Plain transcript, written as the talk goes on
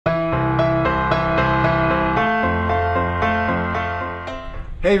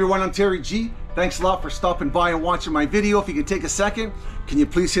Hey everyone, I'm Terry G. Thanks a lot for stopping by and watching my video. If you can take a second, can you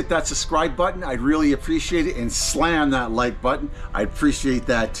please hit that subscribe button? I'd really appreciate it, and slam that like button. I'd appreciate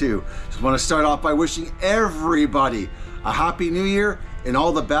that too. Just want to start off by wishing everybody a happy new year and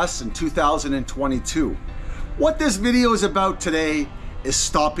all the best in 2022. What this video is about today is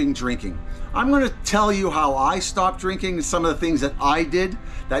stopping drinking. I'm going to tell you how I stopped drinking and some of the things that I did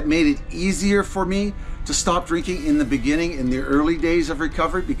that made it easier for me to stop drinking in the beginning, in the early days of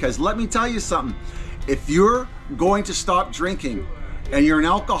recovery. Because let me tell you something, if you're going to stop drinking and you're an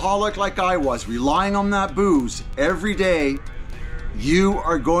alcoholic like I was, relying on that booze every day, you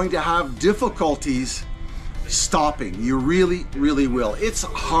are going to have difficulties stopping. You really, really will. It's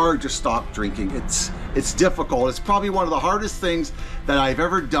hard to stop drinking. It's difficult. It's probably one of the hardest things that I've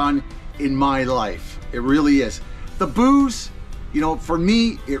ever done in my life. It really is. The booze, you know, for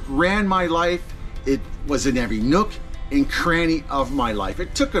me, it ran my life. It was in every nook and cranny of my life.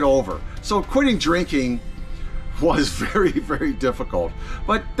 It took it over. So quitting drinking was very, very difficult.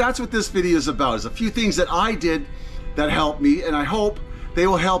 But that's what this video is about, is a few things that I did that helped me, and I hope they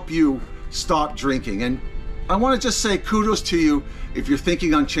will help you stop drinking. And I want to just say kudos to you if you're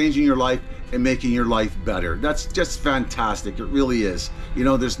thinking on changing your life and making your life better. That's just fantastic. It really is. You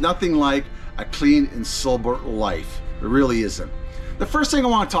know, there's nothing like a clean and sober life. There really isn't. The first thing I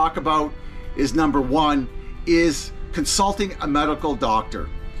want to talk about is number one, is consulting a medical doctor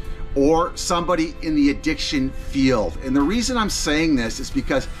or somebody in the addiction field. And the reason I'm saying this is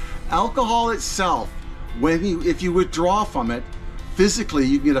because alcohol itself, if you withdraw from it physically,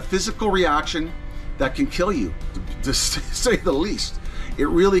 you can get a physical reaction that can kill you, to say the least. It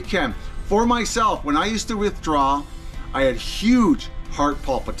really can. For myself, when I used to withdraw, I had huge heart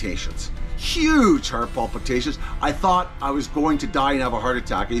palpitations. Huge heart palpitations. I thought I was going to die and have a heart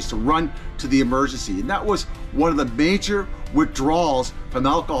attack. I used to run to the emergency, and that was one of the major withdrawals from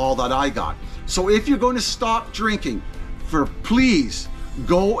alcohol that I got. So if you're going to stop drinking, please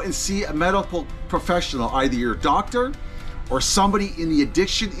go and see a medical professional, either your doctor or somebody in the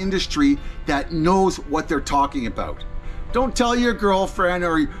addiction industry that knows what they're talking about. Don't tell your girlfriend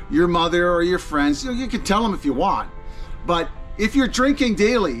or your mother or your friends. You can tell them if you want, but if you're drinking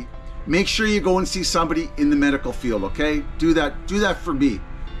daily, make sure you go and see somebody in the medical field, okay? Do that for me.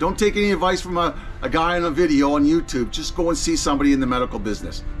 Don't take any advice from a guy on a video on YouTube. Just go and see somebody in the medical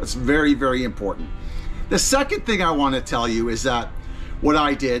business. That's very, very important. The second thing I want to tell you is that what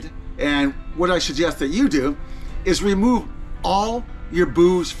I did, and what I suggest that you do, is remove all your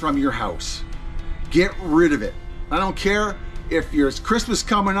booze from your house. Get rid of it. I don't care if it's Christmas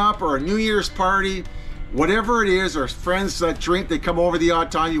coming up or a New Year's party, whatever it is, or friends that drink, they come over the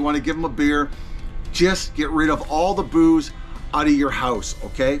odd time, you want to give them a beer. Just get rid of all the booze out of your house,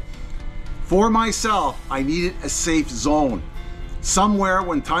 okay? For myself, I needed a safe zone. Somewhere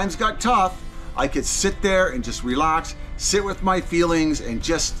when times got tough, I could sit there and just relax, sit with my feelings, and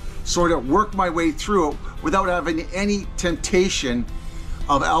just sort of work my way through it without having any temptation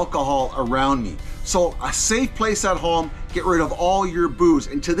of alcohol around me. So a safe place at home, get rid of all your booze.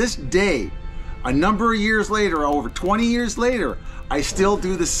 And to this day, a number of years later, over 20 years later, I still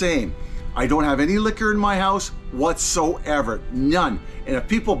do the same. I don't have any liquor in my house whatsoever, none. And if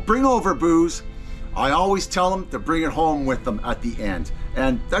people bring over booze, I always tell them to bring it home with them at the end.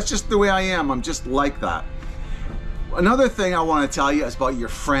 And that's just the way I am. I'm just like that. Another thing I want to tell you is about your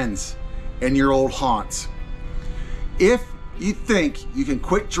friends and your old haunts. If you think you can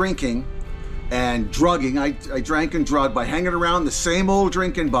quit drinking and drugging, I drank and drugged by hanging around the same old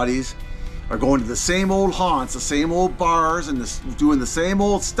drinking buddies, or going to the same old haunts, the same old bars, and doing the same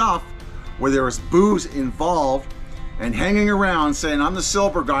old stuff where there was booze involved, and hanging around saying, I'm the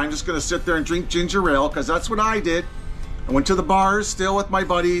sober guy, I'm just gonna sit there and drink ginger ale, because that's what I did. I went to the bars still with my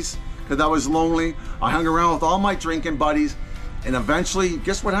buddies, because I was lonely. I hung around with all my drinking buddies, and eventually,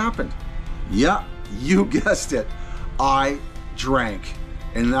 guess what happened? Yeah, you guessed it. I drank.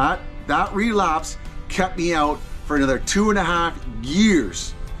 And that relapse kept me out for another 2.5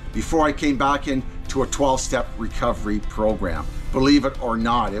 years before I came back into a 12-step recovery program. Believe it or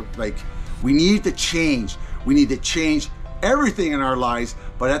not, we need to change. We need to change everything in our lives,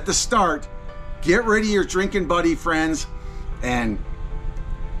 but at the start, get rid of your drinking buddy friends, and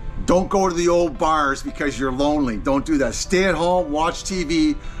don't go to the old bars because you're lonely. Don't do that. Stay at home, watch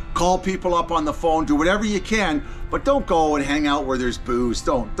TV, call people up on the phone, do whatever you can, but don't go and hang out where there's booze.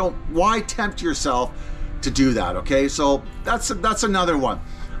 Why tempt yourself to do that, okay? So that's another one.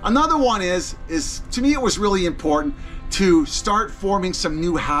 Another one is to me, it was really important to start forming some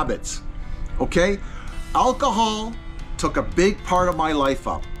new habits, okay? Alcohol took a big part of my life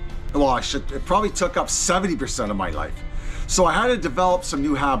up. Well, it probably took up 70% of my life. So I had to develop some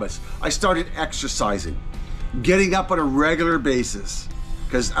new habits. I started exercising, getting up on a regular basis,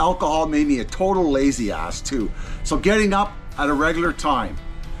 because alcohol made me a total lazy ass too. So getting up at a regular time,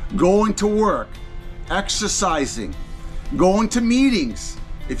 going to work, exercising, going to meetings.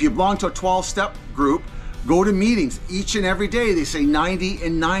 If you belong to a 12-step group, go to meetings each and every day. They say 90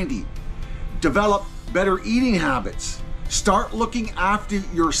 and 90. Develop better eating habits. Start looking after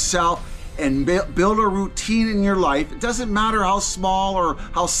yourself and build a routine in your life. It doesn't matter how small or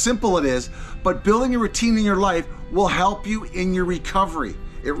how simple it is, but building a routine in your life will help you in your recovery.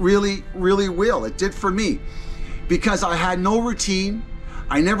 It really, really will. It did for me, because I had no routine.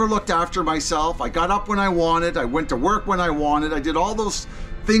 I never looked after myself. I got up when I wanted. I went to work when I wanted. I did all those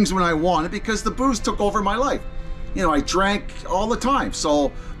things when I wanted because the booze took over my life. You know, I drank all the time.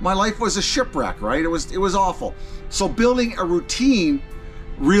 So my life was a shipwreck, right? It was awful. So building a routine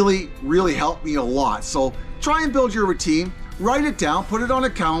really, really helped me a lot. So try and build your routine, write it down, put it on a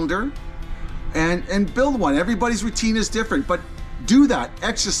calendar, and build one. Everybody's routine is different, but do that.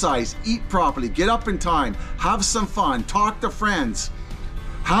 Exercise, eat properly, get up in time, have some fun, talk to friends,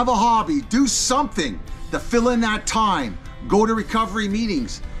 have a hobby, do something to fill in that time. Go to recovery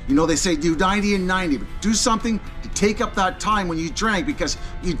meetings. You know, they say do 90 and 90, but do something to take up that time when you drank, because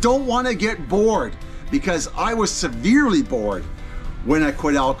you don't want to get bored, because I was severely bored when I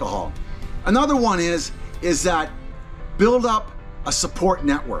quit alcohol. Another one is that build up a support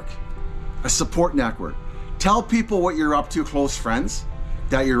network. A support network. Tell people what you're up to, close friends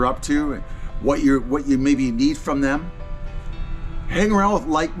that you're up to, and what you maybe need from them. Hang around with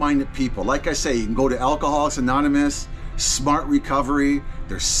like-minded people. Like I say, you can go to Alcoholics Anonymous, Smart Recovery,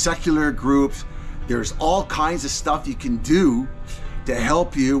 there's secular groups, there's all kinds of stuff you can do to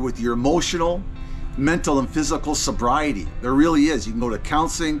help you with your emotional, mental, and physical sobriety. There really is. You can go to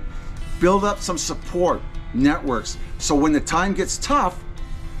counseling, build up some support networks, so when the time gets tough,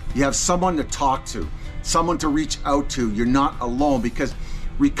 you have someone to talk to, someone to reach out to. You're not alone, because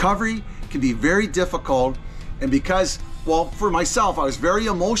recovery can be very difficult. And because, well, for myself, I was very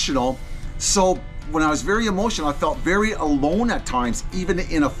emotional. So when I was very emotional, I felt very alone at times, even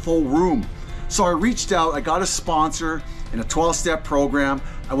in a full room. So I reached out, I got a sponsor in a 12-step program.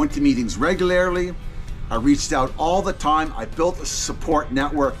 I went to meetings regularly. I reached out all the time. I built a support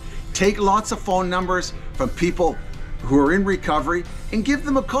network. Take lots of phone numbers from people who are in recovery and give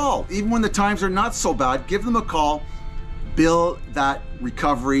them a call. Even when the times are not so bad, give them a call. Build that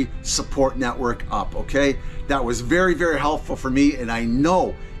recovery support network up, okay? That was very, very helpful for me, and I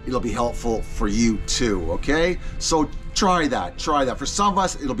know it'll be helpful for you too, okay? So try that. For some of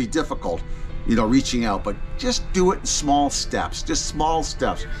us, it'll be difficult, you know, reaching out, but just do it in small steps, just small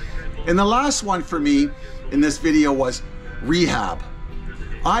steps. And the last one for me in this video was rehab.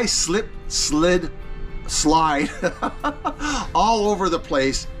 I slide all over the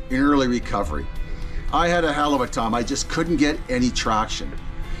place in early recovery. I had a hell of a time. I just couldn't get any traction.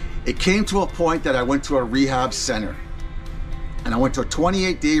 It came to a point that I went to a rehab center, and I went to a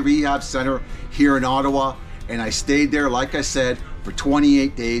 28-day rehab center here in Ottawa, and I stayed there, like I said, for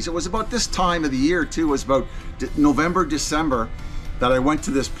 28 days. It was about this time of the year too. It was about November, December that I went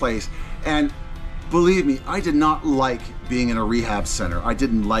to this place. And believe me, I did not like being in a rehab center. I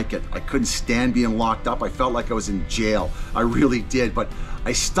didn't like it. I couldn't stand being locked up. I felt like I was in jail. I really did, but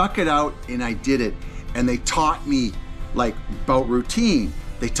I stuck it out and I did it. And they taught me like about routine.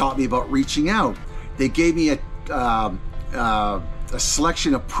 They taught me about reaching out. They gave me a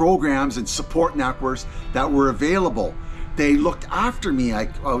selection of programs and support networks that were available. They looked after me.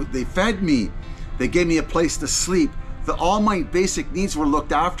 They fed me. They gave me a place to sleep. All my basic needs were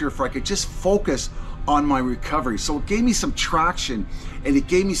looked after, if I could just focus on my recovery. So it gave me some traction, and it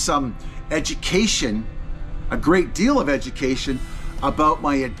gave me some education, a great deal of education about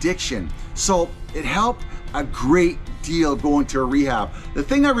my addiction. So it helped a great deal going to a rehab. The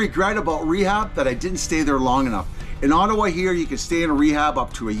thing I regret about rehab, that I didn't stay there long enough. In Ottawa here, you can stay in a rehab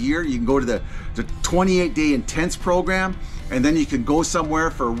up to a year. You can go to the 28-day intense program, and then you can go somewhere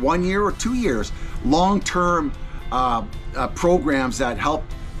for 1 year or 2 years. Long-term programs that help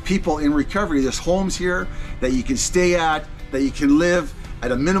people in recovery. There's homes here that you can stay at, that you can live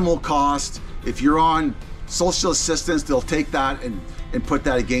at a minimal cost. If you're on social assistance, they'll take that and put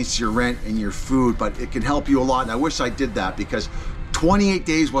that against your rent and your food, but it can help you a lot. And I wish I did that, because 28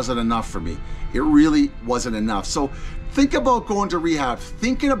 days wasn't enough for me. It really wasn't enough. So think about going to rehab,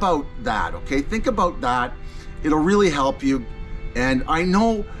 thinking about that, okay? Think about that. It'll really help you. And I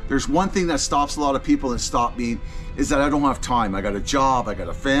know there's one thing that stops a lot of people, that stop me, is that I don't have time. I got a job, I got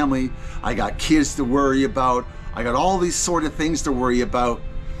a family, I got kids to worry about, I got all these sort of things to worry about.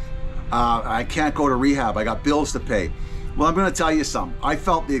 I can't go to rehab, I got bills to pay. Well, I'm gonna tell you something. I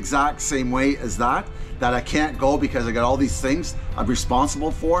felt the exact same way as that I can't go because I got all these things I'm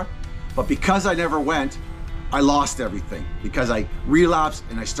responsible for. But because I never went, I lost everything because I relapsed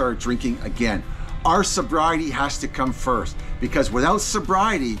and I started drinking again. Our sobriety has to come first, because without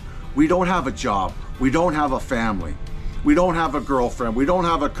sobriety, we don't have a job, we don't have a family, we don't have a girlfriend, we don't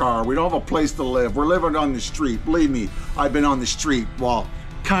have a car, we don't have a place to live. We're living on the street. Believe me, I've been on the street. Well,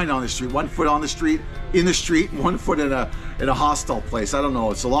 kind of on the street, 1 foot on the street, in the street, 1 foot in a hostel place. I don't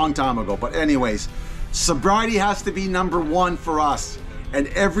know, it's a long time ago. But anyways, sobriety has to be number one for us, and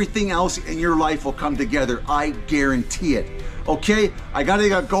everything else in your life will come together. I guarantee it. Okay, I gotta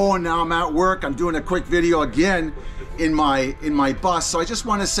get going now. I'm at work. I'm doing a quick video again in my bus. So I just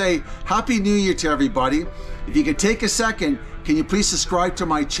want to say Happy New Year to everybody. If you could take a second, can you please subscribe to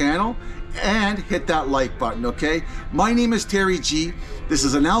my channel and hit that like button, okay? My name is Terry G. This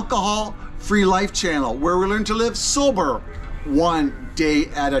is an alcohol-free life channel where we learn to live sober, one day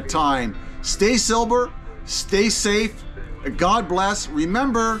at a time. Stay sober, stay safe, God bless.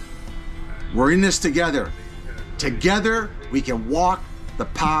 Remember, we're in this together. Together, we can walk the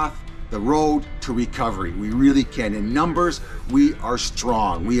path, the road to recovery. We really can. In numbers, we are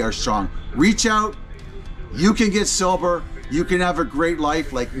strong. We are strong. Reach out. You can get sober. You can have a great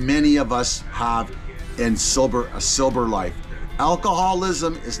life like many of us have in a sober life.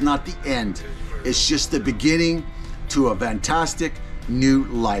 Alcoholism is not the end. It's just the beginning to a fantastic new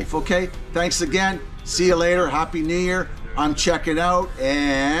life. Okay? Thanks again. See you later. Happy New Year. I'm checking out,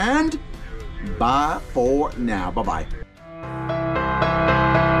 and bye for now. Bye-bye.